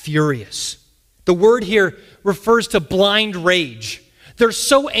furious. The word here refers to blind rage. They're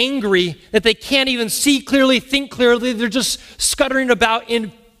so angry that they can't even see clearly, think clearly. They're just scuttering about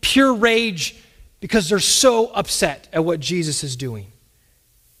in pure rage because they're so upset at what Jesus is doing.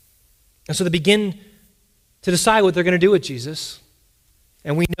 And so they begin to decide what they're going to do with Jesus.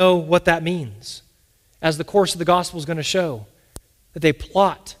 And we know what that means, as the course of the gospel is going to show, that they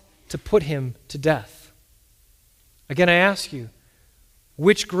plot to put him to death. Again, I ask you,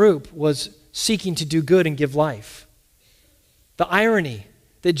 which group was seeking to do good and give life? The irony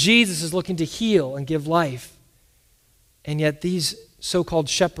that Jesus is looking to heal and give life, and yet these so-called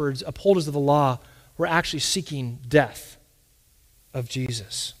shepherds, upholders of the law, were actually seeking death of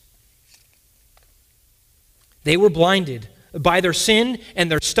Jesus. They were blinded by their sin and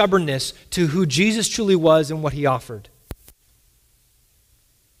their stubbornness to who Jesus truly was and what he offered.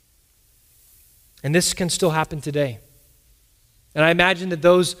 And this can still happen today. And I imagine that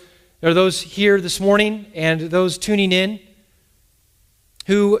there are those here this morning and those tuning in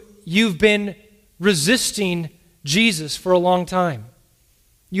who you've been resisting Jesus for a long time.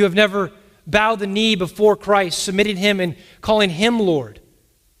 You have never bowed the knee before Christ, submitting him and calling him Lord,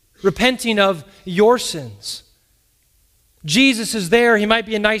 repenting of your sins. Jesus is there. He might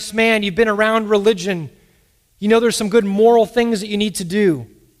be a nice man. You've been around religion. You know there's some good moral things that you need to do.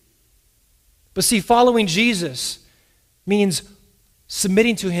 But see, following Jesus means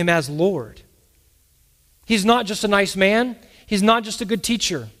submitting to him as Lord. He's not just a nice man. He's not just a good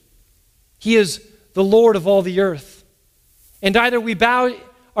teacher. He is the Lord of all the earth. And either we bow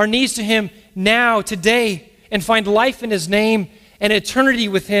our knees to him now, today, and find life in his name and eternity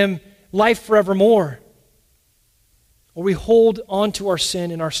with him, life forevermore, or we hold on to our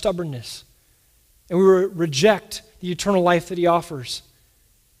sin and our stubbornness, and we reject the eternal life that he offers,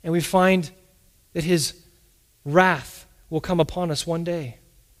 and we find that his wrath will come upon us one day.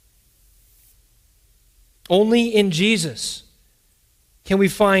 Only in Jesus can we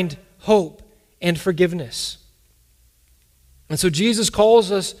find hope and forgiveness. And so Jesus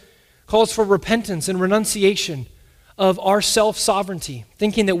calls for repentance and renunciation of our self-sovereignty,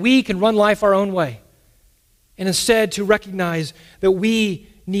 thinking that we can run life our own way, and instead to recognize that we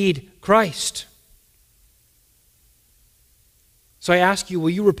need Christ. So I ask you, will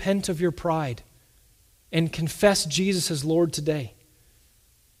you repent of your pride and confess Jesus as Lord today?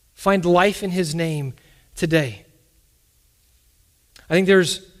 Find life in his name today. I think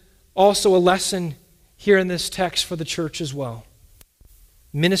there's also a lesson here in this text for the church as well.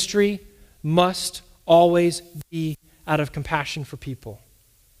 Ministry must always be out of compassion for people.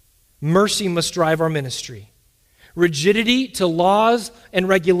 Mercy must drive our ministry. Rigidity to laws and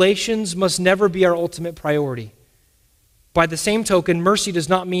regulations must never be our ultimate priority. By the same token, mercy does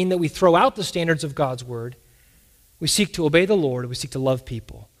not mean that we throw out the standards of God's word. We seek to obey the Lord. We seek to love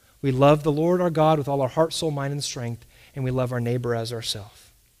people. We love the Lord our God with all our heart, soul, mind, and strength, and we love our neighbor as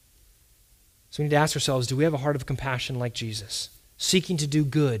ourselves. So we need to ask ourselves, do we have a heart of compassion like Jesus, seeking to do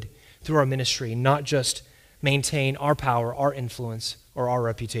good through our ministry, not just maintain our power, our influence, or our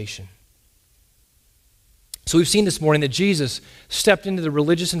reputation. So we've seen this morning that Jesus stepped into the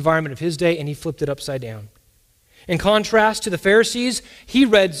religious environment of his day and he flipped it upside down. In contrast to the Pharisees, he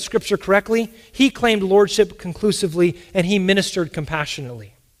read Scripture correctly, he claimed lordship conclusively, and he ministered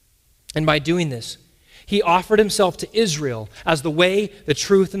compassionately. And by doing this, he offered himself to Israel as the way, the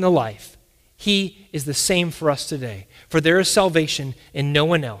truth, and the life. He is the same for us today. For there is salvation in no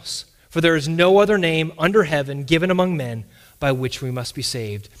one else. For there is no other name under heaven given among men by which we must be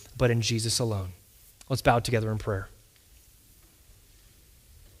saved, but in Jesus alone. Let's bow together in prayer.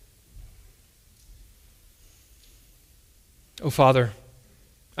 Oh, Father,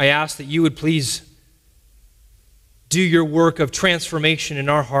 I ask that you would please do your work of transformation in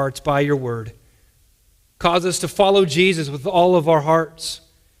our hearts by your word. Cause us to follow Jesus with all of our hearts.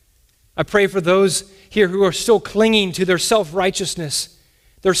 I pray for those here who are still clinging to their self-righteousness,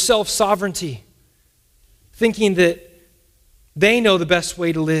 their self-sovereignty, thinking that they know the best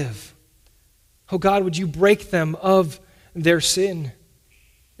way to live. Oh God, would you break them of their sin?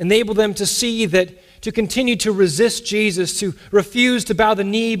 Enable them to see that to continue to resist Jesus, to refuse to bow the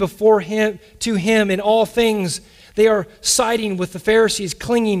knee before him, to him in all things, they are siding with the Pharisees,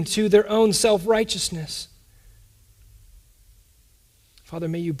 clinging to their own self-righteousness. Father,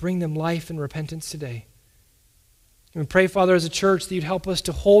 may you bring them life and repentance today. And we pray, Father, as a church, that you'd help us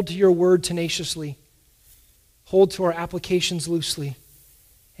to hold to your word tenaciously, hold to our applications loosely,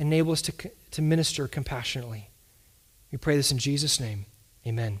 and enable us to minister compassionately. We pray this in Jesus' name.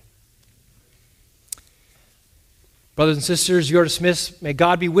 Amen. Brothers and sisters, you are dismissed. May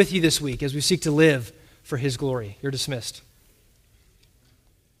God be with you this week as we seek to live for his glory. You're dismissed.